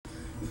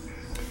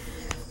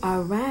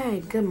All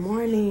right, good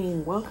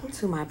morning. Welcome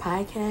to my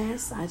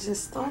podcast. I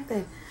just thought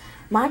that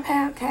my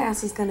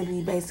podcast is going to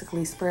be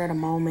basically spur of the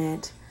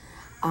moment,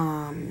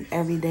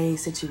 everyday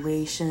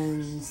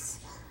situations.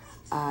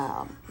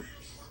 Um,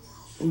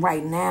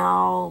 right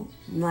now,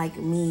 like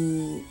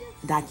me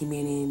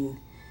documenting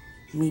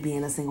me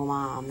being a single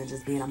mom and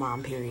just being a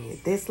mom,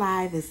 period. This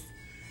live is,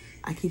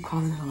 I keep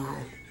calling it a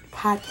live,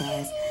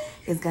 podcast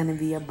is going to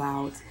be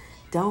about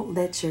don't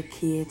let your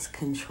kids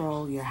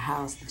control your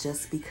house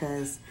just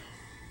because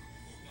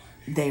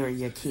they are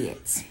your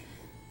kids.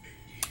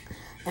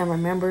 And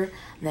remember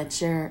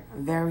that you're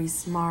very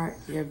smart,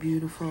 you're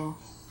beautiful,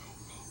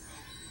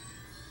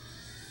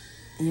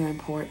 you're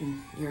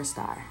important, you're a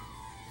star.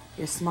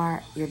 You're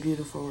smart, you're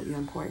beautiful, you're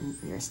important,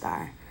 you're a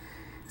star.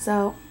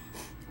 So,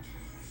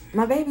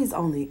 my baby's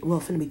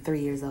finna be 3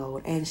 years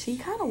old, and she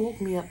kind of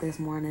woke me up this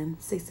morning,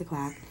 6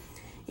 o'clock,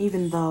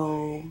 even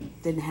though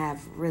didn't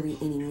have really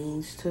any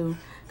means to,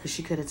 because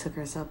she could have took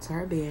herself to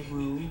her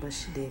bedroom, but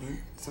she didn't.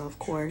 So, of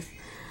course,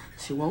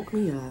 she woke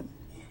me up,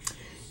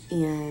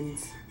 and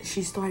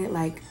she started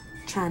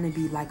trying to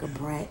be like a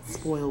brat,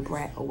 spoiled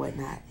brat or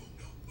whatnot.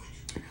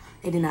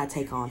 It did not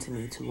take on to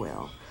me too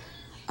well.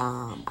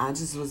 I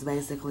just was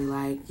basically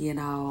like,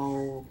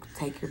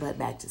 take your butt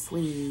back to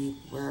sleep.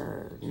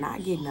 We're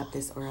not getting up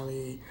this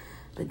early.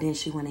 But then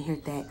she want to hear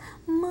that,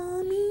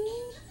 mommy,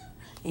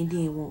 and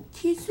then want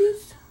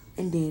kisses,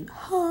 and then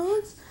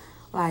hugs.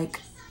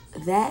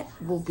 That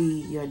will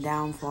be your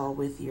downfall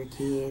with your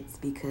kids,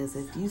 because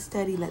if you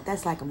study,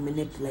 that's like a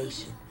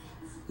manipulation,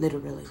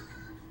 literally.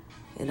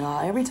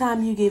 Every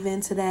time you give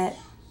in to that,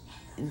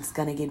 it's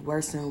going to get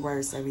worse and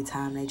worse every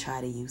time they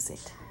try to use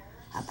it.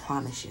 I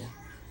promise you.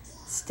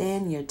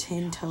 Stand your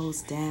 10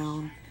 toes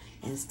down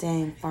and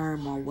stand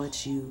firm on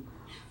what you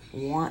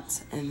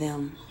want of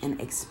them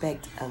and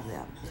expect of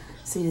them.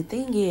 See, the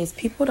thing is,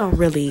 people don't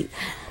really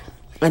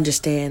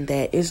understand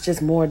that it's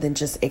just more than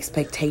just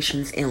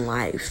expectations in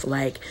life.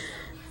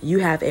 You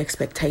have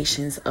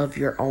expectations of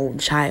your own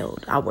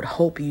child. I would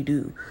hope you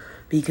do,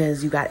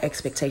 because you got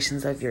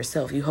expectations of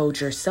yourself. You hold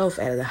yourself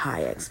at the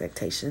high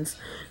expectations,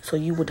 so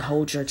you would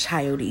hold your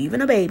child,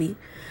 even a baby.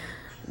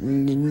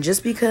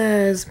 Just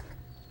because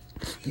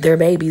they're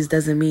babies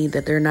doesn't mean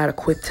that they're not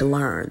equipped to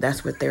learn.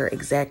 That's what they're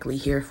exactly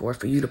here for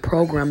you to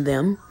program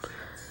them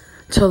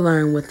to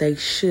learn what they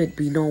should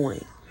be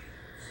doing.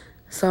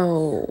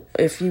 So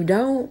if you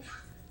don't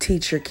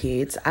teach your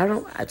kids, I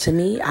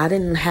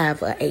didn't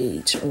have an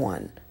age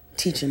on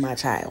teaching my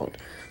child.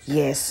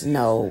 Yes,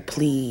 no,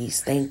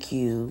 please, thank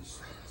you.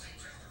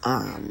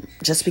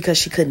 Just because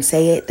she couldn't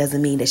say it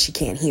doesn't mean that she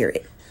can't hear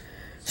it.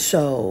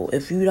 So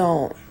if you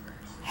don't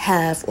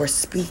have or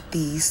speak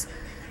these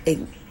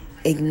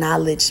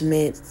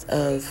acknowledgments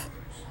of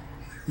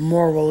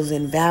morals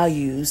and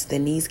values,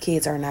 then these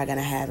kids are not going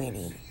to have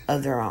any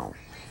of their own.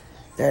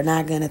 They're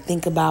not going to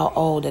think about,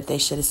 that they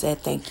should have said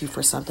thank you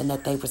for something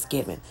that they was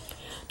given.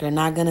 They're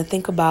not going to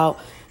think about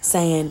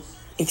saying,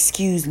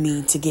 excuse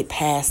me, to get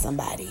past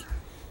somebody.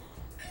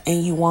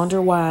 And you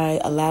wonder why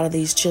a lot of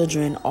these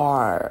children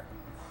are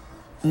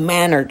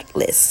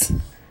mannerless.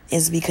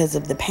 It's because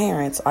of the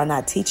parents are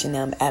not teaching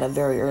them at a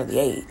very early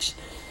age.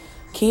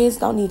 Kids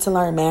don't need to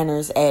learn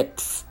manners at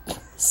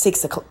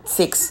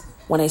 6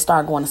 when they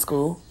start going to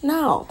school.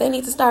 No, they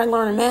need to start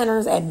learning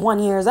manners at 1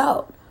 year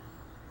old.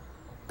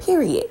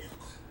 Period.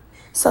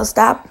 So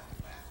stop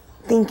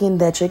thinking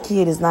that your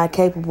kid is not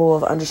capable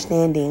of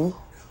understanding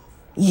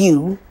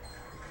you.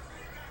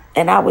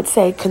 And I would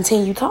say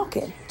continue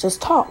talking.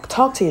 Just talk.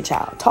 Talk to your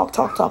child.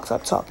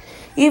 Talk.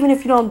 Even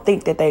if you don't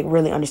think that they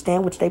really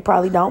understand, which they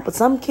probably don't. But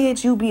some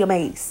kids, you'll be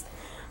amazed,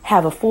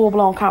 have a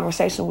full-blown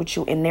conversation with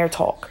you in their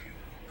talk.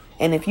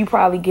 And if you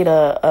probably get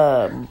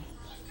a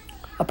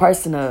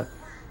person to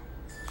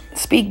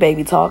speak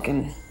baby talk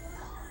and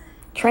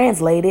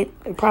translate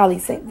it, they probably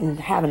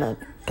having a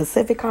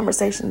specific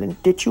conversation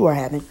that you are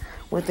having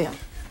with them.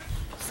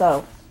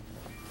 So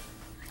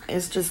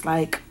it's just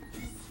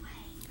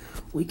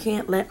we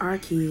can't let our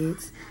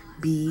kids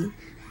be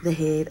the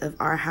head of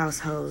our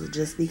households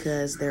just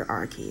because they're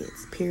our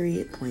kids.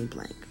 Period. Point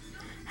blank.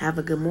 Have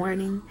a good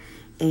morning.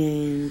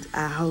 And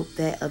I hope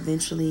that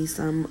eventually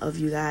some of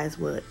you guys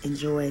would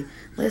enjoy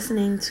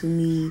listening to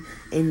me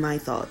and my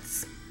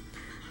thoughts.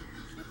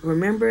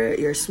 Remember,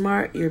 you're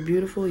smart, you're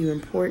beautiful, you're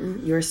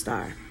important, you're a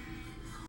star.